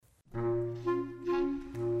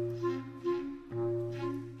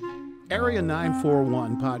Area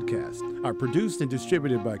 941 podcasts are produced and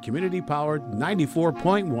distributed by community-powered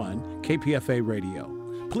 94.1 KPFA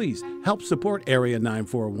Radio. Please help support Area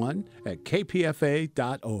 941 at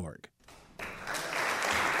kpfa.org.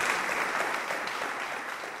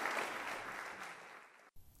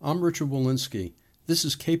 I'm Richard Walensky. This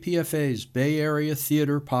is KPFA's Bay Area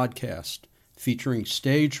Theater Podcast, featuring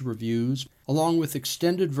stage reviews along with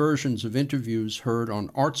extended versions of interviews heard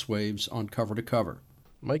on Arts Waves on Cover to Cover.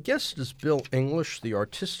 My guest is Bill English, the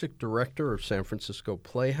artistic director of San Francisco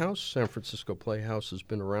Playhouse. San Francisco Playhouse has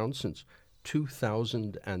been around since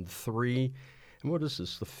 2003. And what is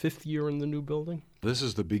this, the fifth year in the new building? This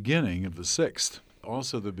is the beginning of the sixth,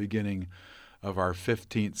 also the beginning of our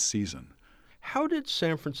 15th season. How did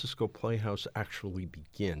San Francisco Playhouse actually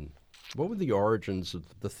begin? What were the origins of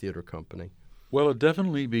the theater company? Well, it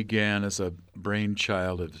definitely began as a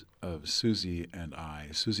brainchild of Susie and I,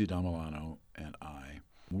 Susie Damilano and I.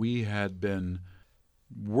 We had been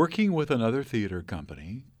working with another theater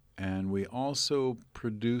company, and we also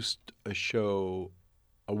produced a show,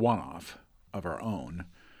 a one-off of our own,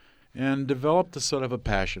 and developed a sort of a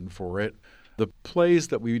passion for it. The plays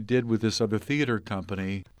that we did with this other theater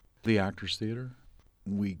company, the Actors Theater,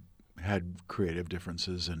 we had creative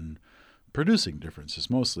differences and producing differences.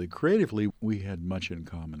 Mostly creatively, we had much in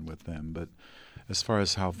common with them, but as far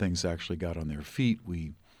as how things actually got on their feet,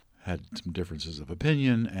 we had some differences of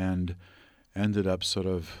opinion and ended up sort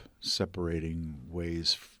of separating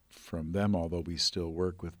ways from them, although we still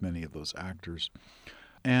work with many of those actors.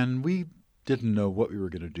 And we didn't know what we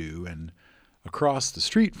were going to do, and across the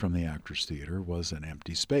street from the Actors Theater was an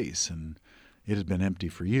empty space, and it had been empty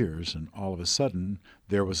for years, and all of a sudden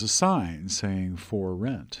there was a sign saying for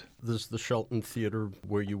rent. This is the Shelton Theater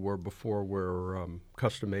where you were before, where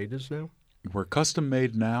Custom Made is now? Where Custom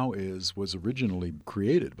Made now was originally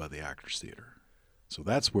created by the Actors Theater. So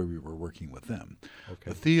that's where we were working with them. Okay.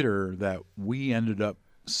 The theater that we ended up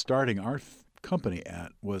starting our company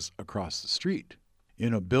at was across the street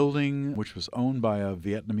in a building which was owned by a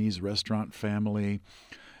Vietnamese restaurant family,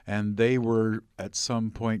 and they were at some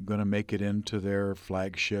point going to make it into their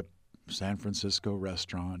flagship San Francisco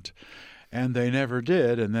restaurant, and they never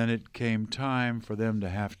did, and then it came time for them to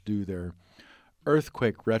have to do their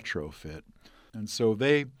earthquake retrofit. And so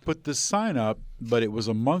they put this sign up, but it was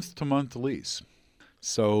a month-to-month lease.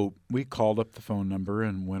 So we called up the phone number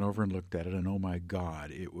and went over and looked at it, and oh my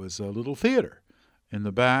God, it was a little theater in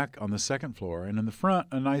the back on the second floor, and in the front,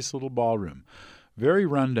 a nice little ballroom. Very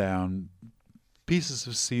rundown, pieces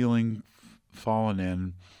of ceiling fallen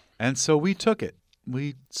in. And so we took it.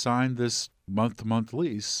 We signed this month-to-month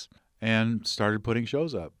lease and started putting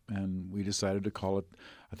shows up. And we decided to call it,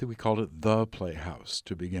 I think we called it The Playhouse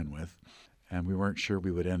to begin with. And we weren't sure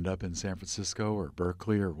we would end up in San Francisco or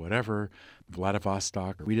Berkeley or whatever,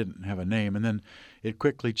 Vladivostok. We didn't have a name. And then it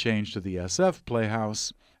quickly changed to the SF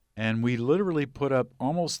Playhouse. And we literally put up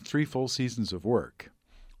almost 3 full seasons of work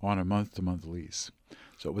on a month-to-month lease.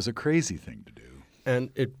 So it was a crazy thing to do.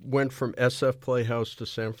 And it went from SF Playhouse to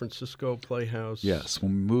San Francisco Playhouse? Yes.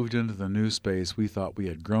 When we moved into the new space, we thought we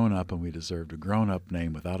had grown up and we deserved a grown-up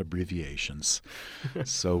name without abbreviations.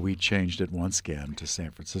 So we changed it once again to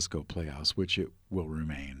San Francisco Playhouse, which it will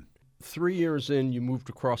remain. 3 years in, you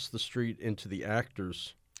moved across the street into the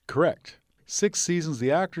Actors. Correct. 6 seasons,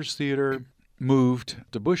 the Actors Theater moved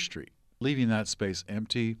to Bush Street, leaving that space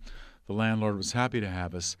empty. The landlord was happy to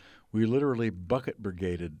have us. We literally bucket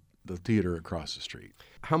brigaded the theater across the street.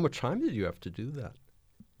 How much time did you have to do that?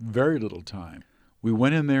 Very little time. We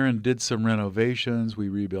went in there and did some renovations. We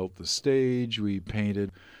rebuilt the stage. We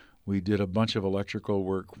painted. We did a bunch of electrical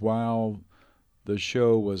work while the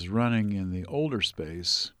show was running in the older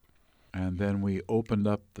space. And then we opened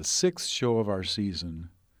up the 6th show of our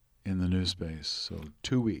season in the new space, so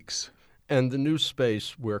 2 weeks. And the new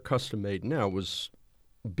space where Custom Made now was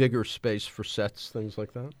bigger space for sets, things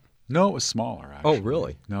like that? No, it was smaller, actually. Oh,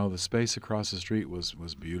 really? No, the space across the street was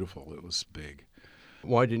beautiful. It was big.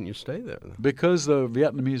 Why didn't you stay there, then? Because the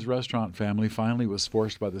Vietnamese restaurant family finally was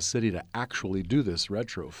forced by the city to actually do this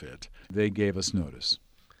retrofit. They gave us notice.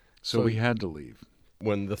 So we had to leave.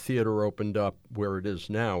 When the theater opened up where it is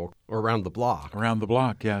now, or around the block? Around the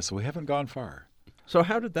block, yeah. So we haven't gone far. So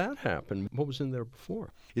how did that happen? What was in there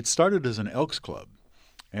before? It started as an Elks Club,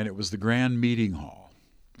 and it was the grand meeting hall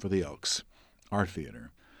for the Elks, our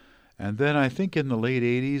theater. And then I think in the late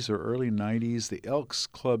 80s or early 90s, the Elks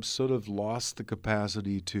Club sort of lost the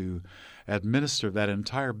capacity to administer that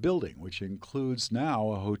entire building, which includes now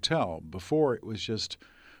a hotel. Before, it was just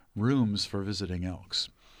rooms for visiting Elks.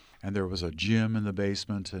 And there was a gym in the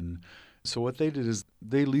basement. And so what they did is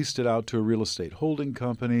they leased it out to a real estate holding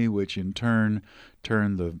company, which in turn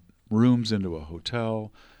turned the rooms into a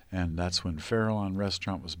hotel, and that's when Farallon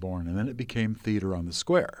Restaurant was born. And then it became Theater on the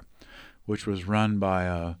Square, which was run by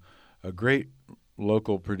a great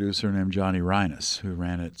local producer named Johnny Reines, who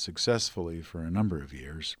ran it successfully for a number of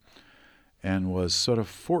years and was sort of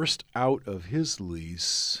forced out of his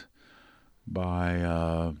lease by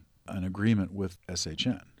an agreement with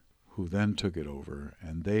SHN, who then took it over,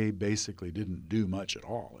 and they basically didn't do much at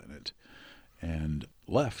all in it and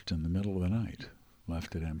left in the middle of the night,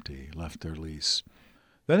 left it empty, left their lease.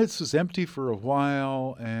 Then it was empty for a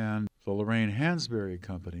while, and the Lorraine Hansberry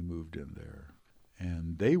Company moved in there,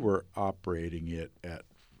 and they were operating it at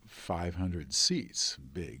 500 seats,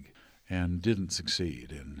 big, and didn't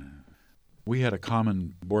succeed. And we had a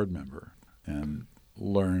common board member and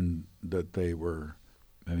learned that they were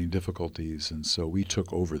having difficulties, and so we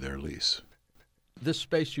took over their lease. This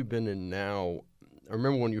space you've been in now, I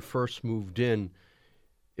remember when you first moved in,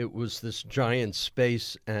 it was this giant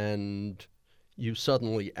space, and you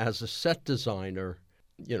suddenly, as a set designer,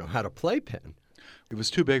 had a playpen. It was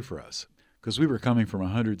too big for us because we were coming from a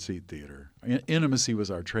 100-seat theater. Intimacy was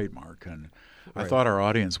our trademark, and I thought our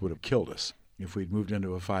audience would have killed us if we'd moved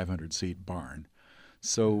into a 500-seat barn.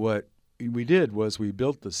 So what we did was we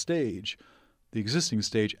built the stage, the existing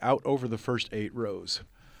stage, out over the first 8 rows.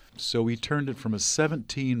 So we turned it from a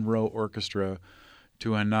 17-row orchestra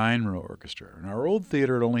to a 9-row orchestra. And our old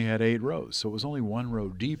theater only had 8 rows, so it was only 1 row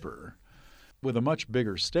deeper with a much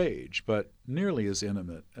bigger stage, but nearly as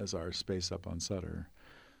intimate as our space up on Sutter.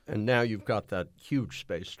 And now you've got that huge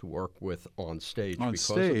space to work with on stage. On because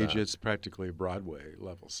stage, of that. it's practically Broadway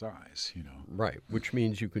level size, Right, which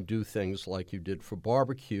means you can do things like you did for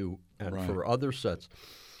Barbecue and for other sets.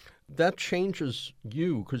 That changes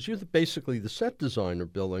you, because you're basically the set designer,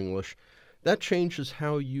 Bill English. That changes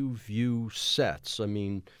how you view sets. I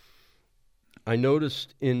mean, I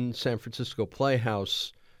noticed in San Francisco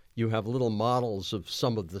Playhouse, you have little models of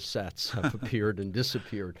some of the sets have appeared and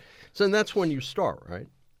disappeared. So that's when you start, right?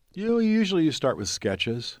 Usually you start with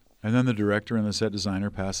sketches, and then the director and the set designer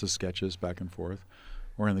pass the sketches back and forth.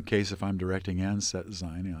 Or in the case if I'm directing and set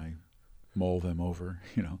designing, I mull them over,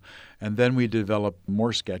 And then we develop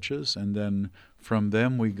more sketches, and then from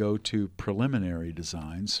them we go to preliminary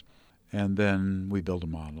designs, and then we build a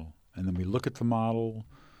model. And then we look at the model,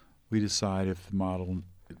 we decide if the model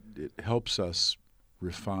it helps us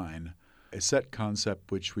refine a set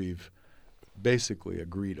concept which we've basically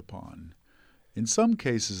agreed upon. In some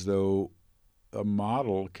cases, though, a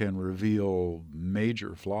model can reveal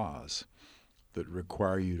major flaws that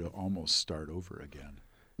require you to almost start over again.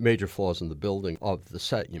 Major flaws in the building of the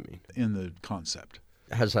set, you mean? In the concept.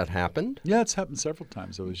 Has that happened? Yeah, it's happened several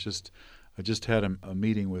times. I just had a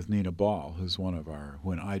meeting with Nina Ball, who's one of our,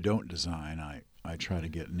 when I don't design, I try to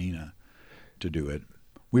get Nina to do it.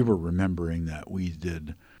 We were remembering that we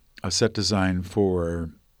did a set design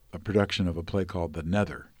for a production of a play called The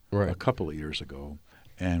Nether a couple of years ago,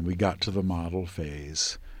 and we got to the model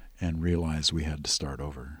phase and realized we had to start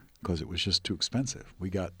over because it was just too expensive. We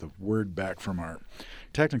got the word back from our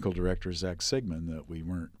technical director, Zach Sigmund, that we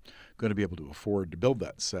weren't going to be able to afford to build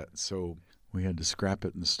that set, so we had to scrap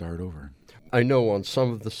it and start over. I know on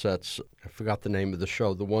some of the sets, I forgot the name of the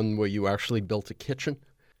show, the one where you actually built a kitchen.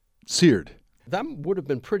 Seared. That would have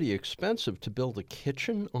been pretty expensive to build a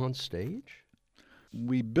kitchen on stage?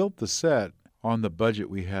 We built the set on the budget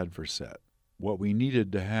we had for set. What we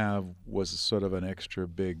needed to have was sort of an extra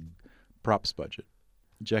big props budget.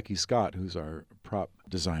 Jackie Scott, who's our prop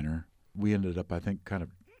designer, we ended up, I think, kind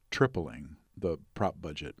of tripling the prop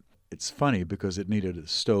budget. It's funny because it needed a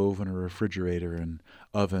stove and a refrigerator and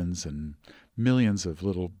ovens and millions of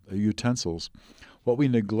little utensils. What we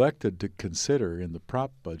neglected to consider in the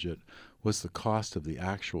prop budget was the cost of the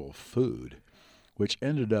actual food, which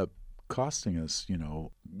ended up costing us,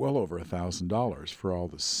 well over $1,000 for all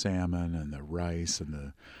the salmon and the rice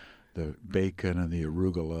and the bacon and the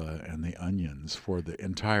arugula and the onions for the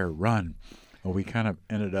entire run. Well, we kind of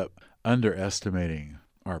ended up underestimating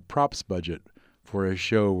our props budget for a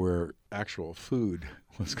show where actual food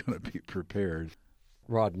was going to be prepared.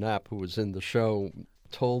 Rod Knapp, who was in the show,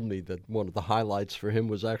 told me that one of the highlights for him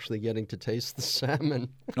was actually getting to taste the salmon.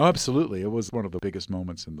 Oh, absolutely. It was one of the biggest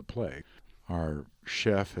moments in the play. Our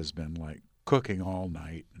chef has been cooking all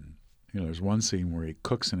night, and there's one scene where he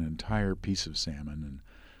cooks an entire piece of salmon and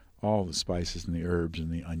all the spices and the herbs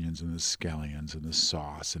and the onions and the scallions and the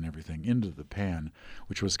sauce and everything into the pan,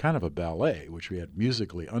 which was kind of a ballet, which we had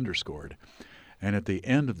musically underscored. And at the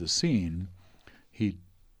end of the scene, he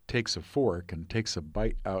takes a fork and takes a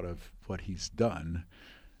bite out of what he's done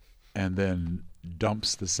and then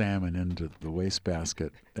dumps the salmon into the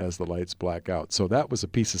wastebasket as the lights black out. So that was a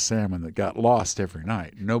piece of salmon that got lost every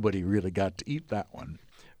night. Nobody really got to eat that one.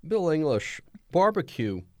 Bill English,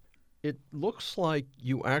 barbecue, it looks like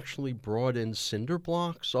you actually brought in cinder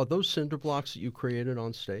blocks. Are those cinder blocks that you created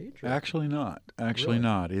on stage? Or? Actually not. Really?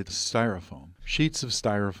 Not. It's styrofoam. Sheets of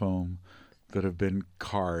styrofoam that have been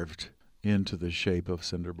carved into the shape of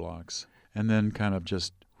cinder blocks and then kind of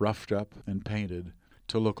just roughed up and painted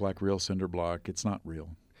to look like real cinder block. It's not real.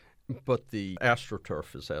 But the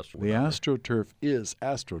AstroTurf is AstroTurf. The AstroTurf is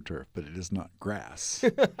AstroTurf, but it is not grass.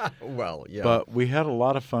 Well, yeah. But we had a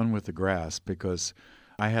lot of fun with the grass because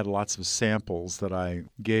I had lots of samples that I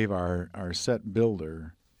gave our set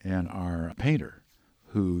builder and our painter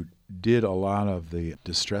who did a lot of the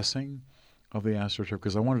distressing of the AstroTurf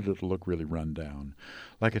because I wanted it to look really run down,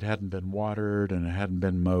 like it hadn't been watered and it hadn't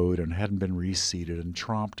been mowed and it hadn't been reseeded and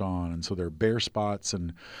tromped on. And so there are bare spots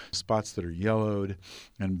and spots that are yellowed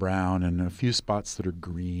and brown and a few spots that are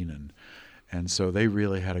green. And so they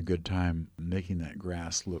really had a good time making that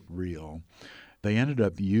grass look real. They ended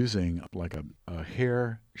up using like a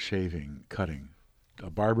hair shaving cutting, a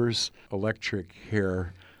barber's electric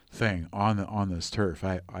hair thing on this turf.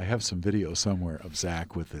 I have some video somewhere of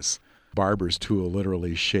Zach with this barber's tool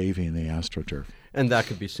literally shaving the AstroTurf. And that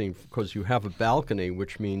could be seen because you have a balcony,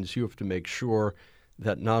 which means you have to make sure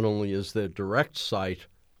that not only is there direct sight,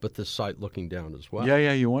 but the sight looking down as well.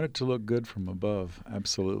 Yeah, you want it to look good from above,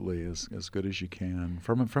 absolutely, as good as you can,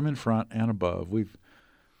 from in front and above. We've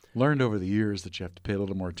learned over the years that you have to pay a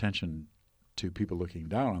little more attention to people looking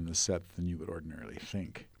down on the set than you would ordinarily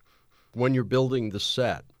think. When you're building the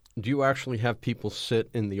set, do you actually have people sit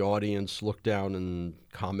in the audience, look down, and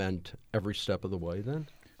comment every step of the way then?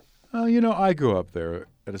 I go up there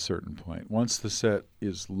at a certain point. Once the set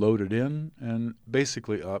is loaded in and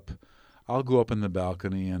basically up, I'll go up in the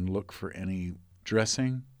balcony and look for any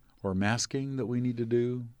dressing or masking that we need to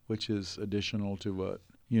do, which is additional to what,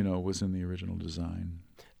 was in the original design.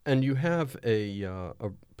 And you have a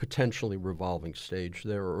potentially revolving stage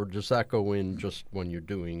there, or does that go in just when you're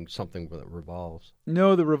doing something that revolves?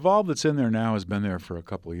 No, the revolve that's in there now has been there for a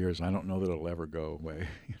couple of years. I don't know that it'll ever go away.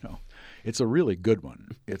 It's a really good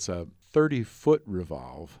one. It's a 30-foot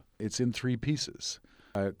revolve. It's in 3 pieces.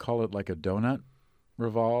 I call it like a donut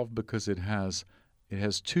revolve because it has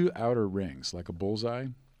 2 outer rings, like a bullseye.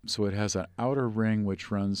 So it has an outer ring which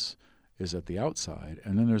is at the outside,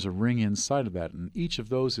 and then there's a ring inside of that, and each of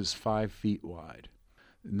those is 5 feet wide.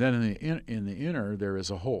 And then in the inner, there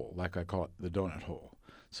is a hole, like I call it the donut hole.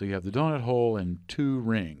 So you have the donut hole and 2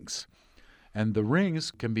 rings, and the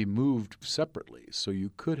rings can be moved separately. So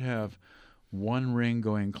you could have one ring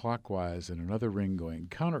going clockwise and another ring going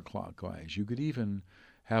counterclockwise. You could even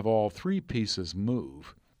have all 3 pieces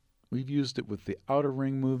move. We've used it with the outer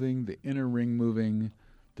ring moving, the inner ring moving,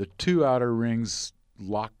 the 2 outer rings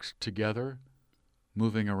locked together,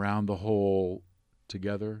 moving around the hole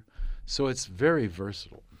together. So it's very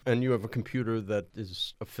versatile. And you have a computer that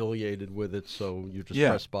is affiliated with it, so you just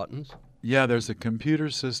press buttons? Yeah, there's a computer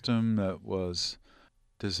system that was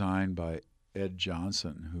designed by Ed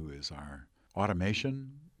Johnson, who is our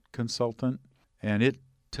automation consultant, and it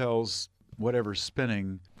tells whatever's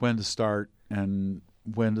spinning when to start and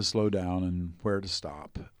when to slow down and where to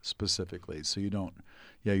stop specifically. So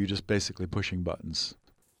you're just basically pushing buttons.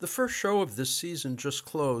 The first show of this season just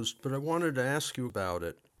closed, but I wanted to ask you about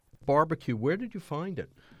it. Barbecue, where did you find it?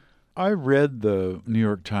 I read the New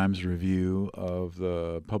York Times review of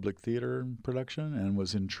the Public Theater production and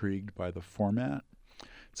was intrigued by the format.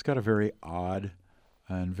 It's got a very odd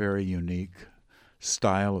and very unique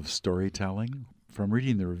style of storytelling. From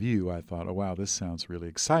reading the review, I thought, oh, wow, this sounds really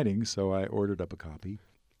exciting, so I ordered up a copy.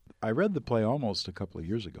 I read the play almost a couple of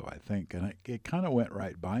years ago, I think, and it kind of went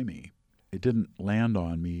right by me. It didn't land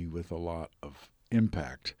on me with a lot of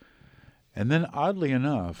impact. And then, oddly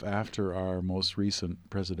enough, after our most recent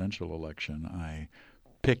presidential election, I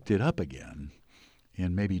picked it up again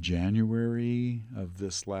in maybe January of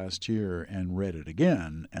this last year and read it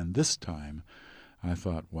again. And this time, I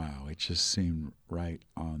thought, wow, it just seemed right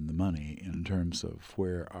on the money in terms of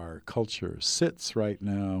where our culture sits right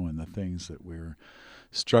now and the things that we're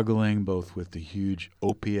struggling both with the huge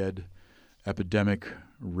opiate epidemic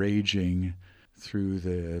raging through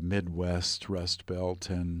the Midwest, Rust Belt,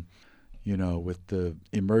 and, with the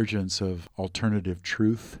emergence of alternative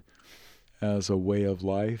truth as a way of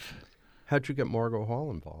life. How'd you get Margot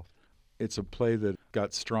Hall involved? It's a play that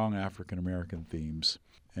got strong African-American themes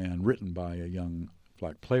and written by a young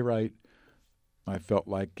black playwright. I felt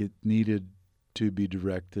like it needed to be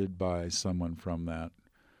directed by someone from that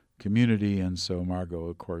community, and so Margot,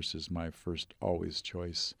 of course, is my first always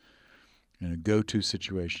choice. in a go-to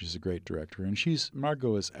situation. She's a great director. And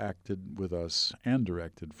Margot has acted with us and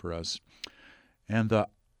directed for us. And the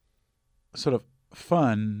sort of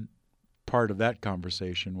fun part of that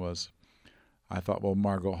conversation was, I thought, well,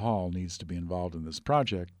 Margot Hall needs to be involved in this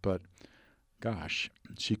project, but gosh,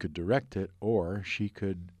 she could direct it or she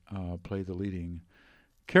could play the leading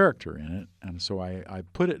character in it. And so I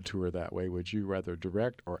put it to her that way: would you rather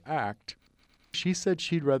direct or act? She said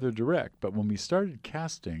she'd rather direct, but when we started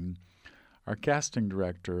casting, our casting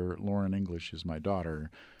director, Lauren English, is my daughter,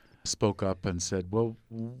 spoke up and said, well,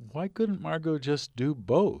 why couldn't Margot just do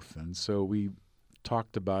both? And so we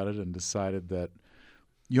talked about it and decided that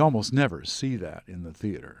you almost never see that in the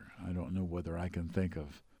theater. I don't know whether I can think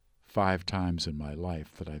of 5 times in my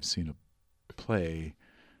life that I've seen a play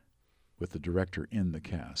with the director in the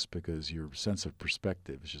cast, because your sense of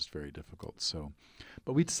perspective is just very difficult. So,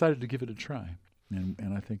 but we decided to give it a try,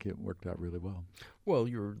 and I think it worked out really well. Well,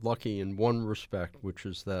 you're lucky in one respect, which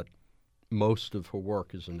is that most of her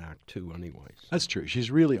work is in Act 2 anyways. That's true.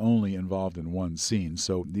 She's really only involved in one scene.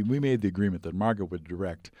 So we made the agreement that Margot would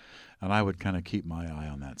direct, and I would kind of keep my eye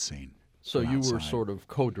on that scene. So you were sort of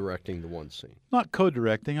co-directing the one scene? Not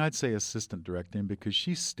co-directing. I'd say assistant directing, because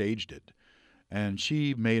she staged it. And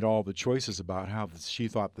she made all the choices about how she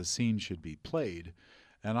thought the scene should be played.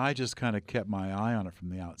 And I just kind of kept my eye on it from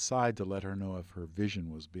the outside to let her know if her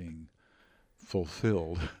vision was being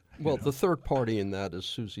fulfilled. Well, the third party in that is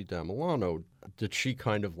Susie Damilano. Did she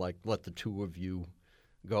kind of like let the two of you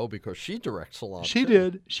go, because she directs a lot? She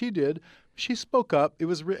did. She spoke up. It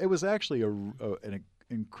was actually an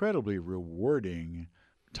incredibly rewarding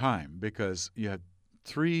time, because you had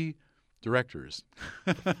 3 directors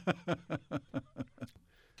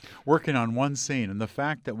working on one scene, and the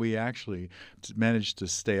fact that we actually managed to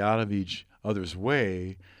stay out of each other's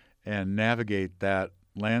way and navigate that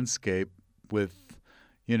landscape with,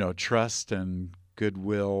 trust and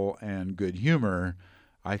goodwill and good humor,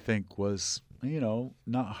 I think was,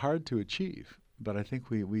 not hard to achieve. But I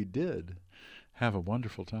think we did have a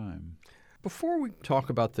wonderful time. Before we talk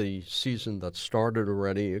about the season that started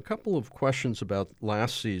already, a couple of questions about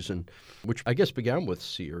last season, which I guess began with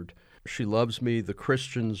Seared. She Loves Me, The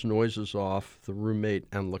Christians, Noises Off, The Roommate,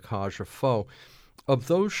 and La Cage aux Folles. Of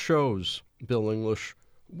those shows, Bill English,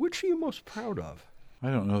 which are you most proud of? I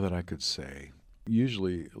don't know that I could say.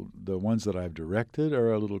 Usually the ones that I've directed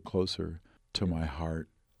are a little closer to my heart.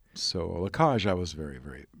 So La Cage I was very,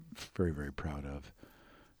 very, very, very proud of.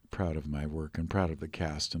 Proud of my work and proud of the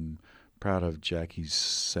cast and proud of Jackie's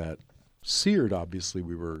set. Seared, obviously,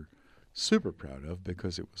 we were super proud of,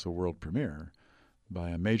 because it was a world premiere by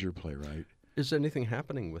a major playwright. Is anything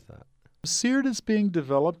happening with that? Seared is being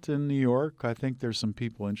developed in New York. I think there's some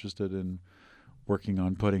people interested in working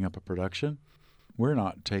on putting up a production. We're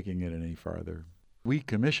not taking it any farther. We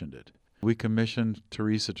commissioned it. We commissioned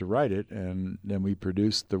Teresa to write it, and then we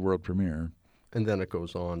produced the world premiere. And then it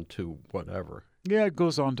goes on to whatever. Yeah, it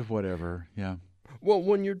goes on to whatever, yeah. Well,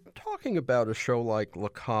 when you're talking about a show like La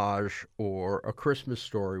Cage or A Christmas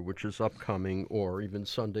Story, which is upcoming, or even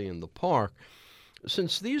Sunday in the Park,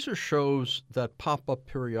 since these are shows that pop up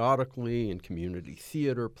periodically in community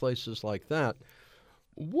theater, places like that,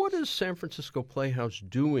 what is San Francisco Playhouse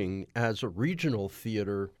doing as a regional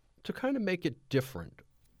theater to kind of make it different?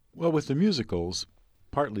 Well, with the musicals,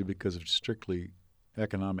 partly because of strictly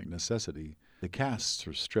economic necessity, the casts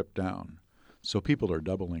are stripped down. So people are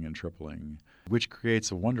doubling and tripling, which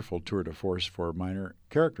creates a wonderful tour de force for minor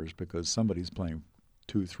characters, because somebody's playing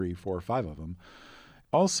 2, 3, 4, 5 of them.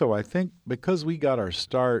 Also, I think because we got our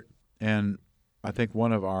start, and I think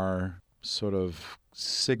one of our sort of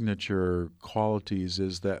signature qualities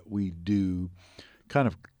is that we do kind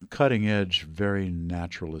of cutting-edge, very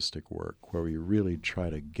naturalistic work, where we really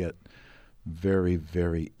try to get very,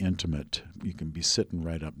 very intimate. You can be sitting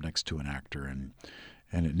right up next to an actor, and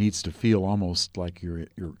it needs to feel almost like you're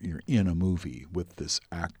in a movie with this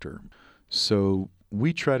actor. So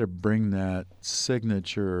we try to bring that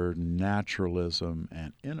signature naturalism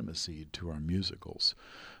and intimacy to our musicals.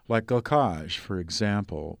 Like La Cage, for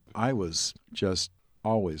example, I was just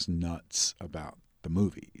always nuts about the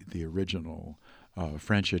movie, the original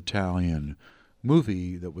French-Italian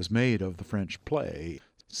movie that was made of the French play.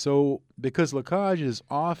 So because La Cage is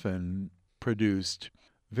often produced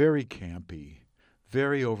very campy,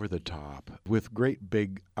 very over the top, with great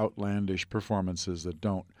big outlandish performances that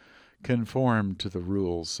don't conform to the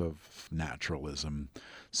rules of naturalism.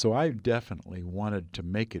 So I definitely wanted to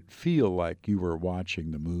make it feel like you were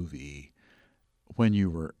watching the movie when you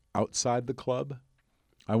were outside the club.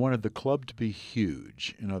 I wanted the club to be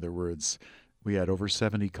huge. In other words, we had over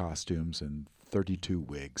 70 costumes and 32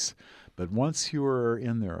 wigs. But once you're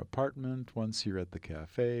in their apartment, once you're at the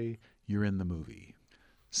cafe, you're in the movie.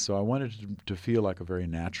 So I wanted to feel like a very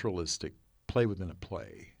naturalistic play within a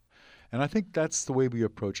play. And I think that's the way we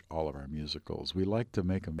approach all of our musicals. We like to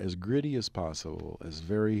make them as gritty as possible, as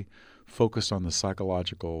very focused on the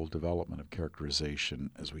psychological development of characterization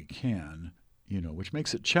as we can, which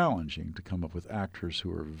makes it challenging to come up with actors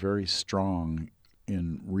who are very strong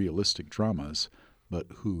in realistic dramas, but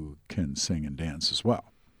who can sing and dance as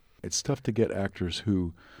well. It's tough to get actors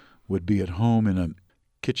who would be at home in a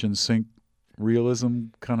kitchen sink realism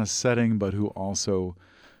kind of setting, but who also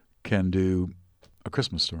can do A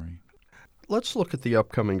Christmas Story. Let's look at the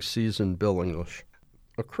upcoming season, Bill English.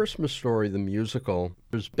 A Christmas Story, the musical,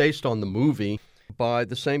 is based on the movie by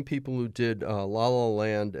the same people who did La La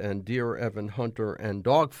Land and Dear Evan Hunter and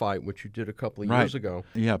Dogfight, which you did a couple of years ago.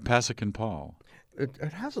 Yeah, Pasek and Paul. It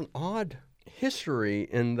has an odd history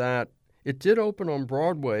in that it did open on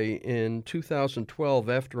Broadway in 2012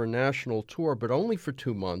 after a national tour, but only for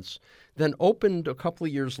 2 months, then opened a couple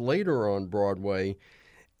of years later on Broadway,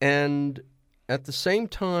 and at the same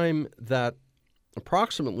time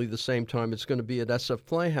approximately the same time it's going to be at SF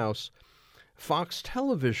Playhouse, Fox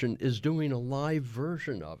Television is doing a live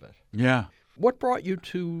version of it. Yeah. What brought you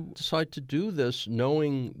to decide to do this,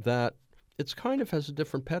 knowing that it's kind of has a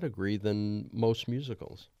different pedigree than most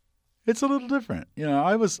musicals? It's a little different.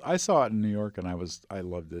 I saw it in New York and I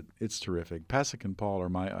loved it. It's terrific. Pasek and Paul are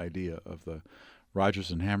my idea of the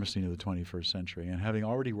Rodgers and Hammerstein of the 21st century. And having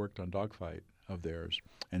already worked on Dogfight of theirs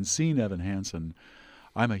and seen Evan Hansen,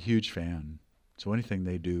 I'm a huge fan. So anything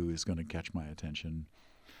they do is going to catch my attention.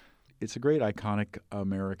 It's a great iconic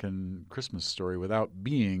American Christmas story without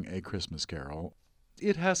being a Christmas carol.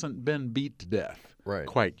 It hasn't been beat to death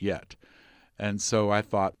quite yet. And so I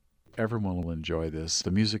thought everyone will enjoy this. The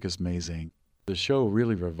music is amazing. The show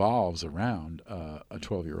really revolves around a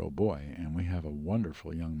 12-year-old boy, and we have a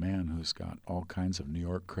wonderful young man who's got all kinds of New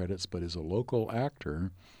York credits, but is a local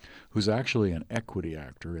actor who's actually an equity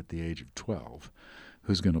actor at the age of 12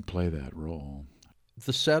 who's going to play that role.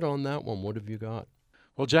 The set on that one, what have you got?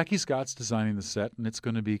 Well, Jackie Scott's designing the set, and it's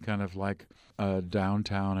going to be kind of like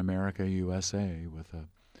downtown America, USA, with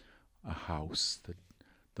a house that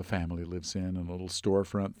the family lives in, and a little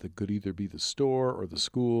storefront that could either be the store or the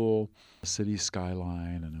school, a city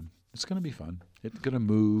skyline, and it's going to be fun. It's going to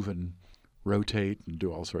move and rotate and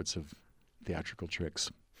do all sorts of theatrical tricks.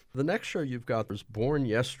 The next show you've got is Born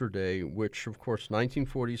Yesterday, which, of course,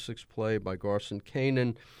 1946 play by Garson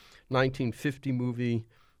Kanin, 1950 movie,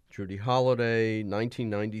 Judy Holliday,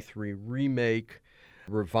 1993 remake,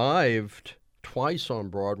 revived twice on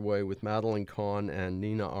Broadway with Madeline Kahn and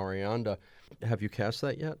Nina Arianda. Have you cast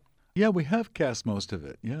that yet? Yeah, we have cast most of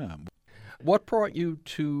it, yeah. What brought you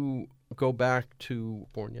to go back to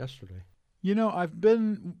Born Yesterday? I've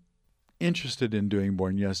been interested in doing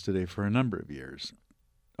Born Yesterday for a number of years.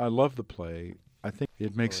 I love the play. I think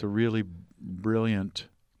it makes a really brilliant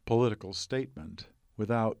political statement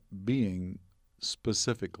without being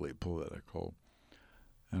specifically political.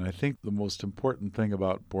 And I think the most important thing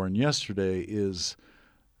about Born Yesterday is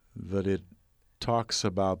that it talks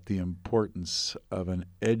about the importance of an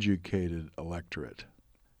educated electorate.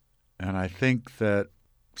 And I think that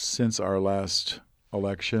since our last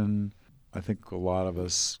election, I think a lot of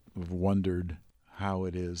us have wondered how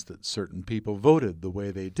it is that certain people voted the way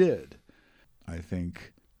they did. I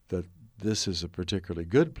think that this is a particularly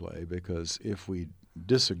good play because if we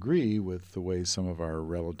disagree with the way some of our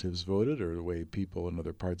relatives voted or the way people in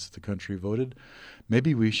other parts of the country voted,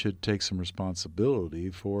 maybe we should take some responsibility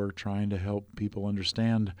for trying to help people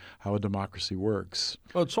understand how a democracy works.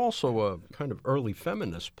 Well, it's also a kind of early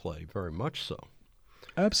feminist play, very much so.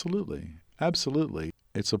 Absolutely. Absolutely.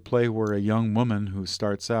 It's a play where a young woman who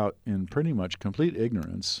starts out in pretty much complete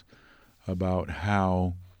ignorance about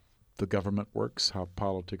how the government works, how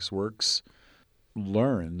politics works,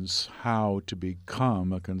 learns how to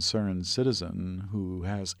become a concerned citizen who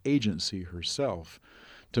has agency herself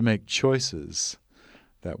to make choices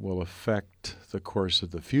that will affect the course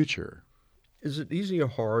of the future. Is it easy or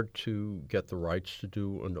hard to get the rights to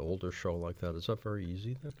do an older show like that? Is that very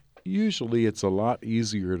easy then? Usually it's a lot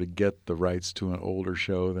easier to get the rights to an older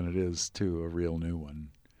show than it is to a real new one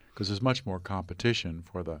because there's much more competition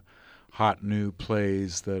for the hot new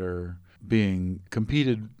plays that are being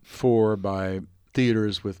competed for by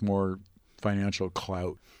theaters with more financial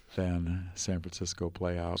clout than San Francisco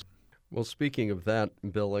Playhouse. Well, speaking of that,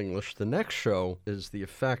 Bill English, the next show is The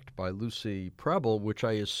Effect by Lucy Prebble, which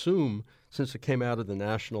I assume, since it came out of the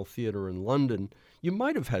National Theatre in London, you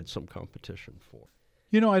might have had some competition for.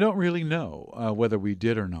 I don't really know whether we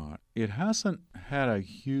did or not. It hasn't had a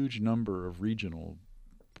huge number of regional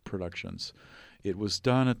productions. It was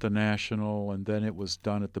done at the National, and then it was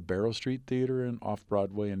done at the Barrow Street Theater and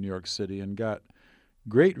off-Broadway in New York City and got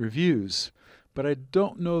great reviews. But I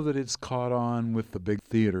don't know that it's caught on with the big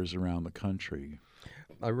theaters around the country.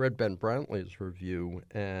 I read Ben Brantley's review,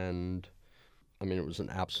 and, it was an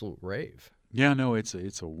absolute rave. Yeah, no, it's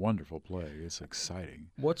a wonderful play. It's exciting.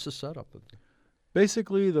 What's the setup of it?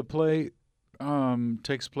 Basically, the play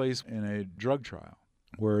takes place in a drug trial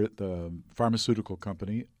where the pharmaceutical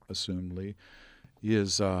company, assumedly,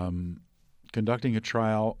 is conducting a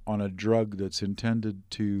trial on a drug that's intended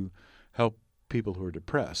to help people who are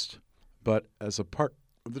depressed. But as a part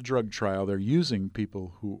of the drug trial, they're using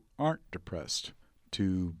people who aren't depressed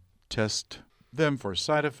to test them for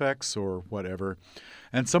side effects or whatever.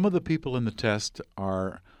 And some of the people in the test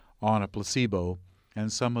are on a placebo,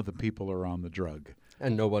 and some of the people are on the drug.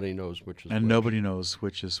 And nobody knows which is which. And nobody knows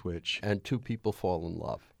which is which. And two people fall in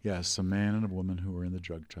love. Yes, a man and a woman who are in the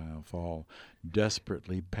drug trial fall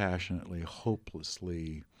desperately, passionately,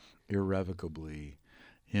 hopelessly, irrevocably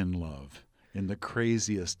in love in the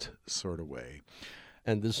craziest sort of way.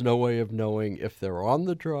 And there's no way of knowing if they're on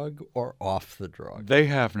the drug or off the drug. They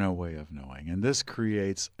have no way of knowing. And this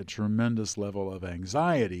creates a tremendous level of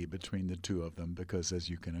anxiety between the two of them because, as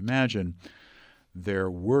you can imagine,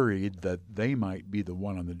 they're worried that they might be the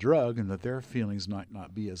one on the drug and that their feelings might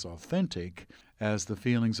not be as authentic as the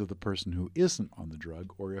feelings of the person who isn't on the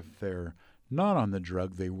drug. Or if they're not on the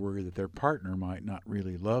drug, they worry that their partner might not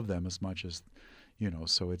really love them as much as,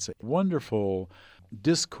 So it's a wonderful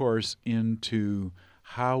discourse into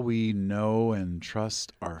how we know and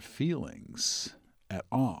trust our feelings at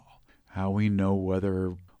all, how we know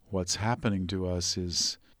whether what's happening to us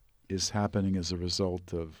is happening as a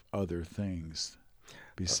result of other things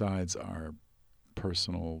besides our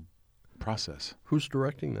personal process. Who's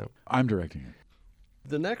directing that? I'm directing it.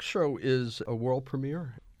 The next show is a world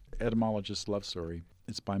premiere. Etymologist Love Story.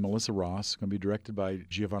 It's by Melissa Ross. It's going to be directed by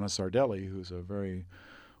Giovanna Sardelli, who's a very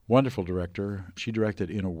wonderful director. She directed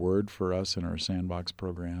In a Word for us in our Sandbox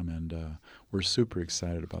program, and we're super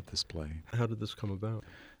excited about this play. How did this come about?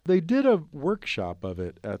 They did a workshop of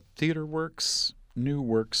it at Theater Works, New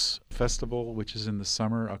Works Festival, which is in the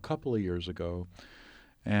summer a couple of years ago,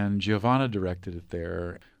 and Giovanna directed it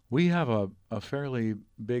there. We have a fairly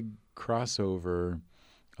big crossover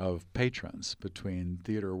of patrons between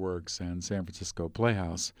Theater Works and San Francisco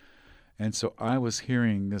Playhouse, and so I was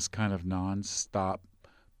hearing this kind of nonstop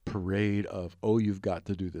parade of, oh, you've got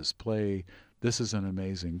to do this play. This is an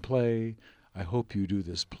amazing play. I hope you do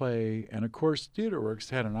this play. And, of course, TheaterWorks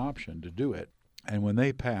had an option to do it. And when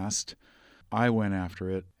they passed, I went after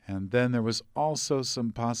it. And then there was also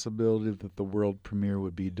some possibility that the world premiere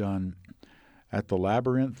would be done at the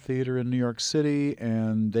Labyrinth Theater in New York City,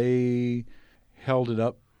 and they held it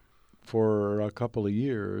up for a couple of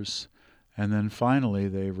years. And then finally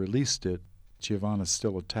they released it. Giovanna's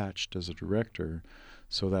still attached as a director.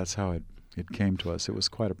 So that's how it came to us. It was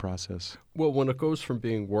quite a process. Well, when it goes from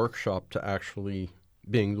being workshopped to actually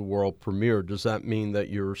being the world premiere, does that mean that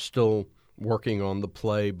you're still working on the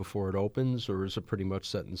play before it opens, or is it pretty much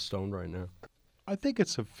set in stone right now? I think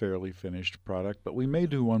it's a fairly finished product, but we may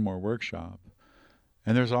do one more workshop.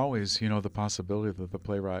 And there's always, the possibility that the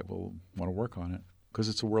playwright will want to work on it because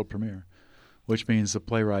it's a world premiere, which means the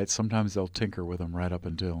playwrights, sometimes they'll tinker with them right up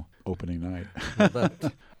until opening night.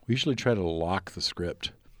 We usually try to lock the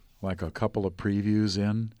script, like a couple of previews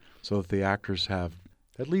in, so that the actors have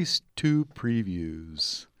at least 2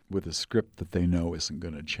 previews with a script that they know isn't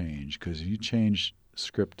going to change. Because if you change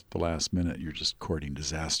script at the last minute, you're just courting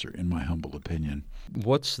disaster, in my humble opinion.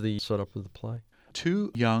 What's the setup of the play?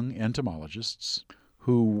 2 young entomologists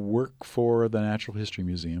who work for the Natural History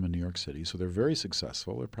Museum in New York City. So they're very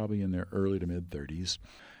successful. They're probably in their early to mid-30s.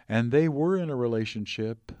 And they were in a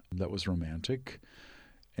relationship that was romantic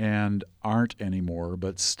and aren't anymore,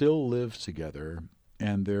 but still live together.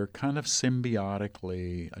 And they're kind of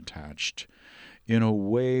symbiotically attached in a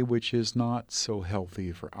way which is not so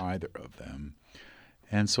healthy for either of them.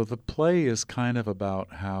 And so the play is kind of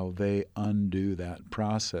about how they undo that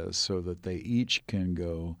process so that they each can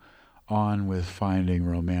go on with finding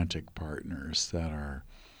romantic partners that are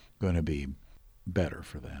going to be better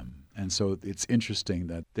for them. And so it's interesting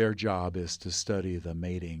that their job is to study the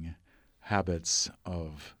mating habits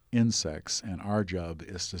of insects, and our job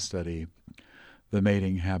is to study the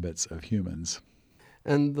mating habits of humans.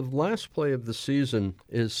 And the last play of the season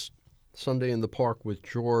is Sunday in the Park with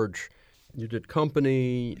George. You did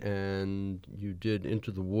Company and you did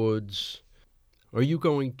Into the Woods. Are you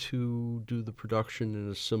going to do the production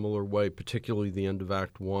in a similar way, particularly the end of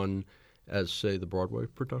Act One, as, say, the Broadway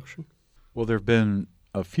production? Well, there have been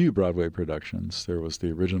a few Broadway productions. There was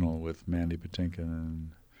the original with Mandy Patinkin,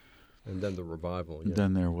 and then the revival. Yeah.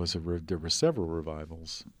 Then there were several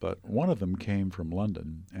revivals, but one of them came from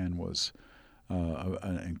London and was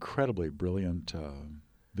an incredibly brilliant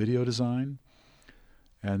video design.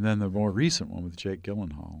 And then the more recent one with Jake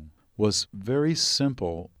Gyllenhaal was very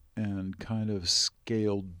simple and kind of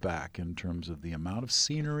scaled back in terms of the amount of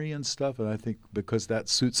scenery and stuff. And I think because that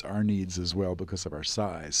suits our needs as well because of our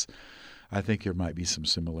size, I think there might be some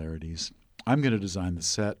similarities. I'm going to design the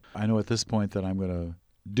set. I know at this point that I'm going to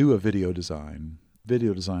do a video design.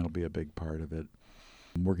 Video design will be a big part of it.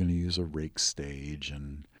 We're going to use a rake stage,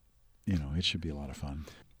 and, it should be a lot of fun.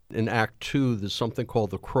 In Act Two, there's something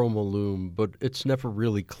called the chroma loom, but it's never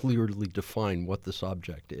really clearly defined what this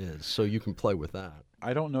object is, so you can play with that.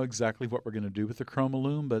 I don't know exactly what we're going to do with the chroma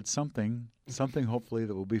loom, but something hopefully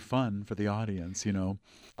that will be fun for the audience,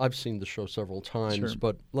 I've seen the show several times, Sure.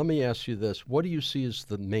 But let me ask you this. What do you see as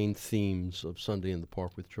the main themes of Sunday in the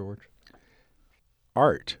Park with George?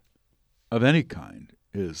 Art of any kind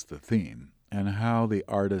is the theme, and how the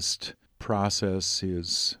artist process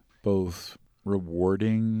is both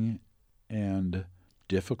rewarding and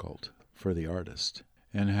difficult for the artist,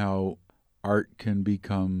 and how art can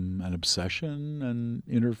become an obsession and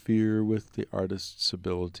interfere with the artist's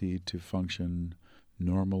ability to function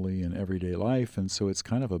normally in everyday life. And so it's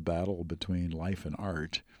kind of a battle between life and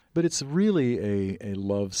art. But it's really a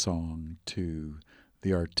love song to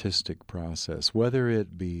the artistic process, whether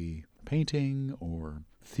it be painting or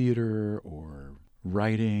theater or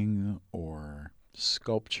writing or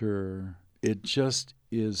sculpture. It just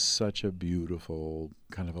is such a beautiful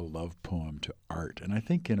kind of a love poem to art. And I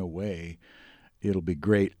think in a way it'll be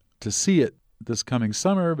great to see it this coming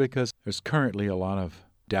summer, because there's currently a lot of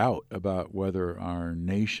doubt about whether our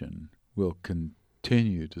nation will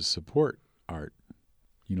continue to support art.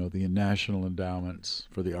 The National Endowments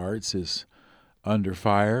for the Arts is under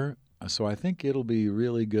fire. So I think it'll be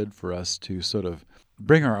really good for us to sort of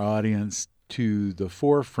bring our audience to the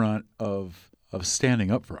forefront of standing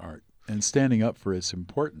up for art and standing up for its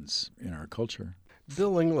importance in our culture.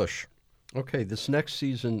 Bill English, okay, this next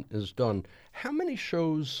season is done. How many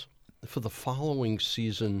shows for the following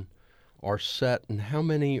season are set and how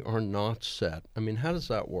many are not set? I mean, how does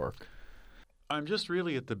that work? I'm just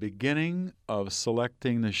really at the beginning of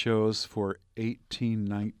selecting the shows for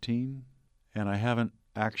 18-19, and I haven't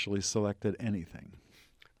actually selected anything.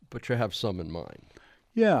 But you have some in mind.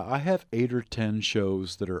 Yeah, I have 8 or 10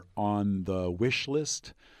 shows that are on the wish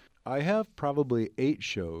list. I have probably 8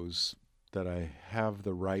 shows that I have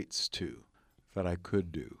the rights to that I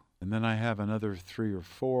could do. And then I have another 3 or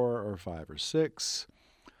 4 or 5 or 6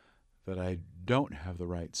 that I don't have the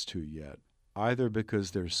rights to yet, either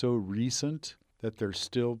because they're so recent that they're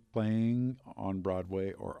still playing on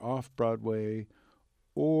Broadway or off Broadway,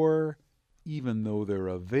 or even though they're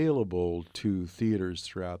available to theaters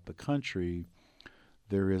throughout the country,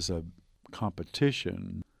 there is a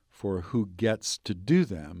competition for who gets to do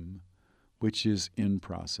them, which is in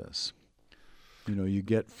process. You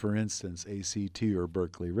get, for instance, ACT or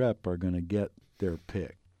Berkeley Rep are going to get their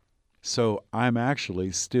pick. So I'm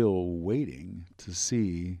actually still waiting to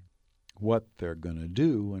see what they're going to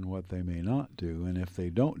do and what they may not do. And if they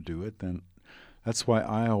don't do it, then that's why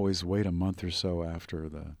I always wait a month or so after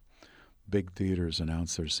the big theaters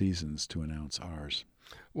announce their seasons to announce ours.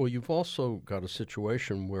 Well, you've also got a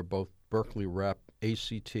situation where both Berkeley Rep,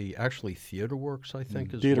 ACT, actually TheaterWorks, I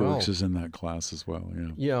think, as well. TheaterWorks is in that class as well, yeah.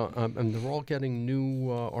 Yeah, and they're all getting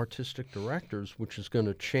new artistic directors, which is going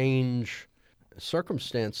to change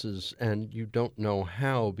circumstances, and you don't know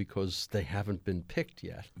how because they haven't been picked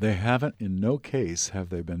yet. They haven't. In no case have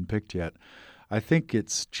they been picked yet. I think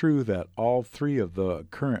it's true that all 3 of the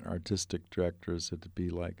current artistic directors, it'd be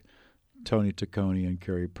like Tony Taccone and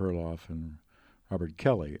Carrie Perloff and Robert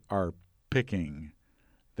Kelly, are picking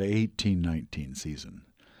the 18-19 season.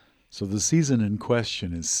 So the season in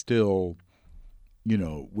question is still,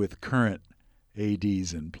 with current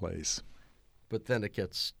ADs in place. But then it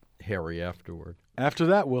gets hairy afterward. After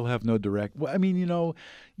that, we'll have no direct. Well, I mean,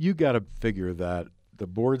 you got to figure that the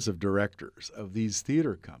boards of directors of these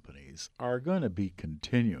theater companies are going to be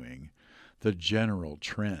continuing the general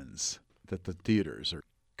trends that the theaters are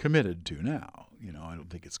committed to now. I don't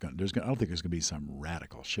think I don't think there's going to be some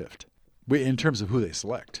radical shift in terms of who they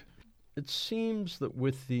select. It seems that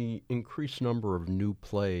with the increased number of new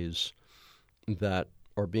plays that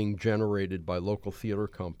are being generated by local theater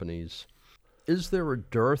companies, Is there a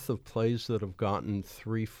dearth of plays that have gotten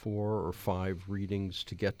 3, 4, or 5 readings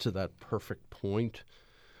to get to that perfect point?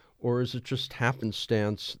 Or is it just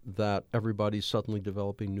happenstance that everybody's suddenly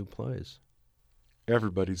developing new plays?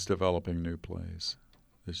 Everybody's developing new plays.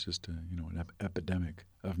 There's just an epidemic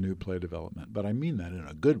of new play development. But I mean that in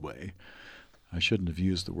a good way. I shouldn't have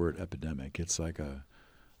used the word epidemic. It's like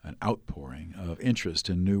an outpouring of interest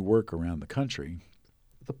in new work around the country.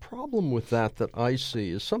 The problem with that I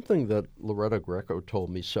see is something that Loretta Greco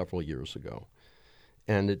told me several years ago,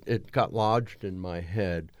 and it got lodged in my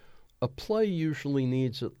head. A play usually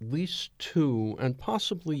needs at least 2 and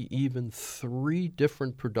possibly even 3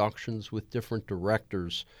 different productions with different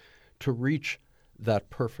directors to reach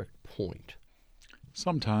that perfect point.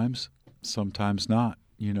 Sometimes not.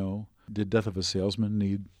 Did Death of a Salesman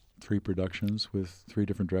need 3 productions with 3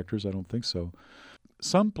 different directors? I don't think so.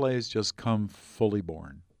 Some plays just come fully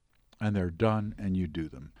born, and they're done, and you do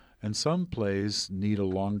them. And some plays need a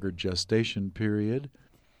longer gestation period.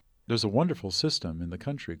 There's a wonderful system in the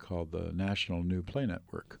country called the National New Play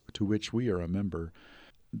Network, to which we are a member.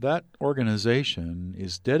 That organization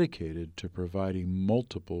is dedicated to providing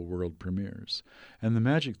multiple world premieres. And the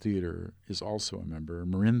Magic Theater is also a member.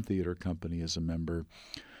 Marin Theater Company is a member.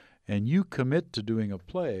 And you commit to doing a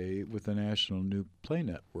play with the National New Play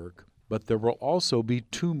Network, but there will also be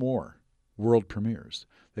 2 more world premieres.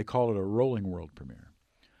 They call it a rolling world premiere.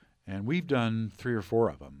 And we've done 3 or 4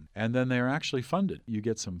 of them. And then they're actually funded. You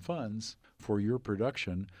get some funds for your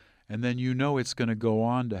production, and then it's going to go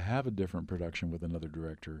on to have a different production with another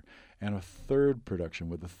director and a 3rd production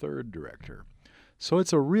with a 3rd director. So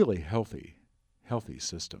it's a really healthy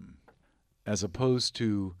system, as opposed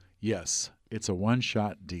to, yes, it's a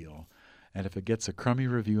one-shot deal, and if it gets a crummy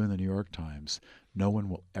review in the New York Times, no one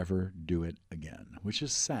will ever do it again, which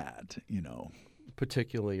is sad,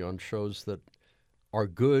 Particularly on shows that are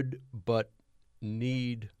good but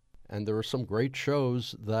need, and there are some great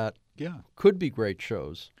shows that could be great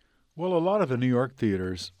shows. Well, a lot of the New York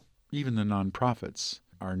theaters, even the nonprofits,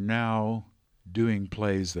 are now doing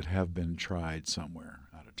plays that have been tried somewhere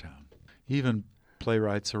out of town. Even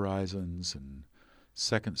Playwrights Horizons and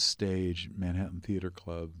Second Stage, Manhattan Theater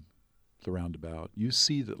Club, The Roundabout, you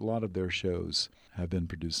see that a lot of their shows have been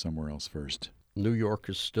produced somewhere else first. New York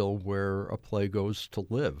is still where a play goes to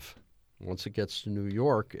live. Once it gets to New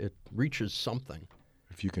York, it reaches something.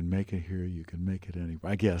 If you can make it here, you can make it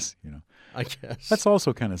anywhere. I guess. I guess. That's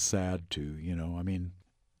also kind of sad, too.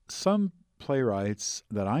 Some playwrights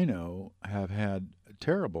that I know have had a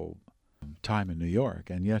terrible time in New York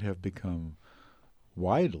and yet have become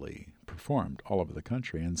widely performed all over the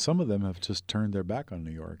country. And some of them have just turned their back on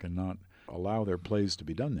New York and not allow their plays to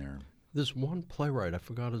be done there. There's one playwright, I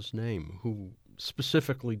forgot his name, who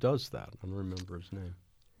specifically does that. I don't remember his name.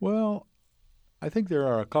 Well, I think there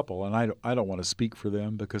are a couple, and I don't want to speak for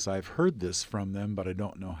them because I've heard this from them, but I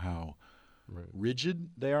don't know how rigid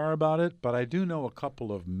they are about it. But I do know a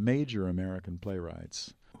couple of major American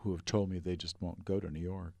playwrights who have told me they just won't go to New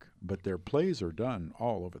York. But their plays are done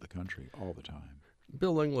all over the country all the time.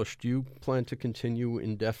 Bill English, do you plan to continue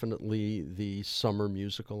indefinitely the summer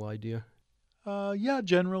musical idea? Yeah,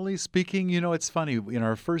 generally speaking. It's funny. In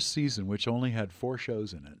our first season, which only had 4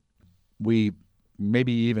 shows in it, we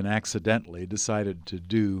maybe even accidentally decided to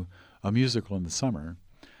do a musical in the summer.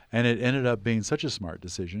 And it ended up being such a smart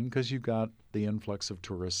decision because you've got the influx of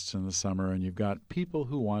tourists in the summer and you've got people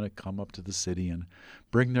who want to come up to the city and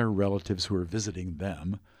bring their relatives who are visiting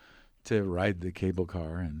them to ride the cable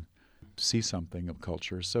car and see something of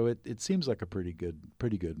culture. So it seems like a pretty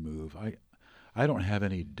good move. I don't have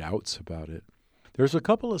any doubts about it. There's a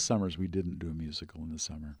couple of summers we didn't do a musical in the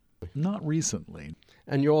summer. Not recently.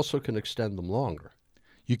 And you also can extend them longer.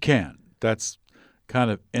 You can. That's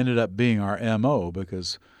kind of ended up being our MO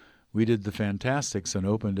because we did the Fantastics and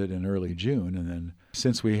opened it in early June. And then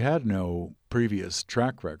since we had no previous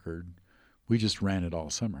track record, we just ran it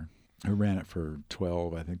all summer. We ran it for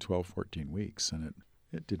 12, 14 weeks, and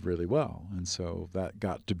it did really well. And so that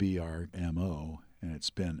got to be our MO, and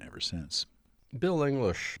it's been ever since. Bill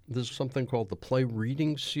English, there's something called the Play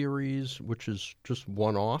Reading Series, which is just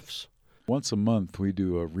one-offs. Once a month, we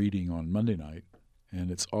do a reading on Monday night, and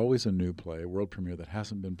it's always a new play, a world premiere that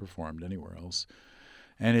hasn't been performed anywhere else.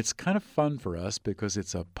 And it's kind of fun for us because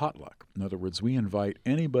it's a potluck. In other words, we invite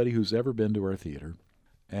anybody who's ever been to our theater,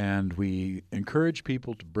 and we encourage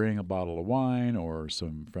people to bring a bottle of wine or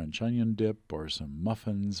some French onion dip or some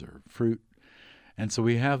muffins or fruit. And so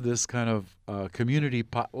we have this kind of community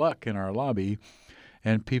potluck in our lobby,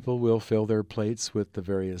 and people will fill their plates with the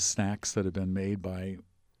various snacks that have been made by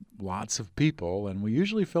lots of people. And we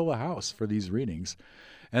usually fill the house for these readings.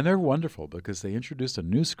 And they're wonderful because they introduce a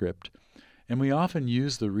new script, And we often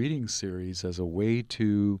use the reading series as a way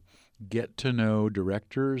to get to know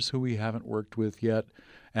directors who we haven't worked with yet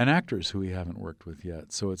and actors who we haven't worked with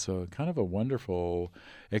yet. So it's a kind of a wonderful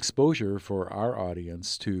exposure for our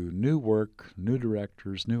audience to new work, new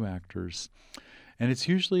directors, new actors. And it's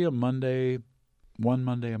usually one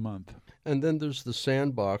Monday a month. And then there's the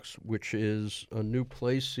Sandbox, which is a new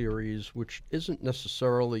play series, which isn't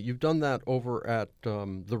necessarily, you've done that over at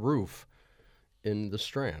The Roof in the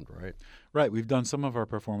Strand, right? Right. We've done some of our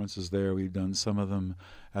performances there. We've done some of them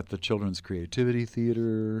at the Children's Creativity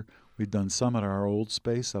Theater. We've done some at our old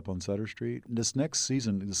space up on Sutter Street. This next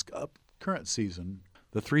season, this current season,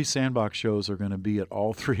 the 3 Sandbox shows are going to be at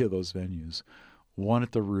all 3 of those venues. One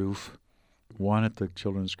at The Roof, one at the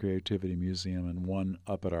Children's Creativity Museum, and one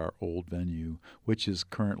up at our old venue, which is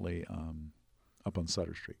currently up on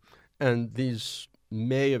Sutter Street. And these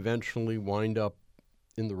may eventually wind up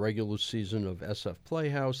in the regular season of SF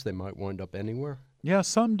Playhouse. They might wind up anywhere. Yeah,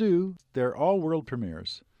 some do. They're all world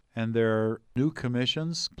premieres. And they're new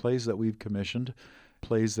commissions, plays that we've commissioned,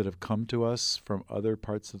 plays that have come to us from other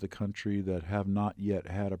parts of the country that have not yet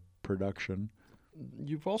had a production.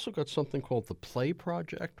 You've also got something called the Play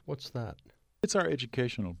Project. What's that? It's our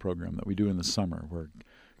educational program that we do in the summer, where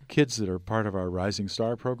kids that are part of our Rising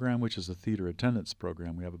Star program, which is a theater attendance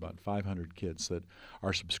program, we have about 500 kids that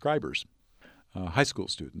are subscribers, high school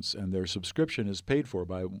students, and their subscription is paid for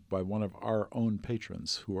by one of our own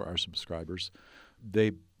patrons who are our subscribers.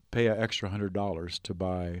 They pay an extra $100 to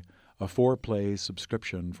buy a 4-play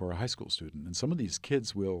subscription for a high school student. And some of these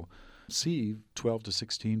kids will see 12 to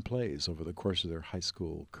 16 plays over the course of their high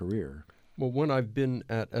school career. Well, when I've been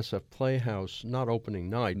at SF Playhouse, not opening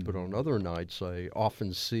night, but on other nights, I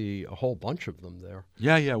often see a whole bunch of them there.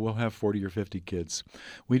 Yeah, we'll have 40 or 50 kids.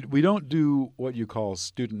 We don't do what you call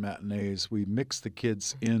student matinees. We mix the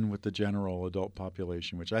kids in with the general adult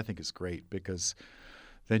population, which I think is great because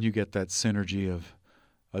then you get that synergy of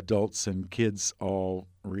adults and kids all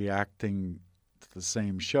reacting to the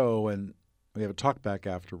same show, and we have a talk back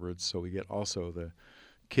afterwards, so we get also the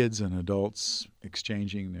kids and adults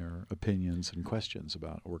exchanging their opinions and questions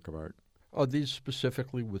about a work of art. Are these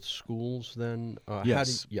specifically with schools then?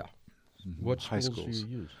 Yes. Mm-hmm. What High schools do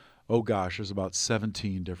you use? Oh gosh, there's about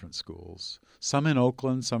 17 different schools. Some in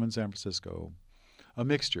Oakland, some in San Francisco, a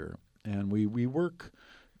mixture. And we work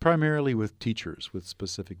primarily with teachers, with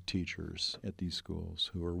specific teachers at these schools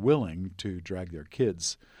who are willing to drag their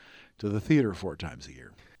kids to the theater 4 times a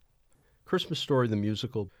year. Christmas Story, the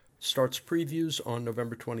musical, starts previews on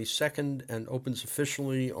November 22nd and opens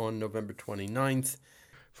officially on November 29th.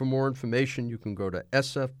 For more information, you can go to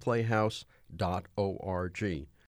sfplayhouse.org.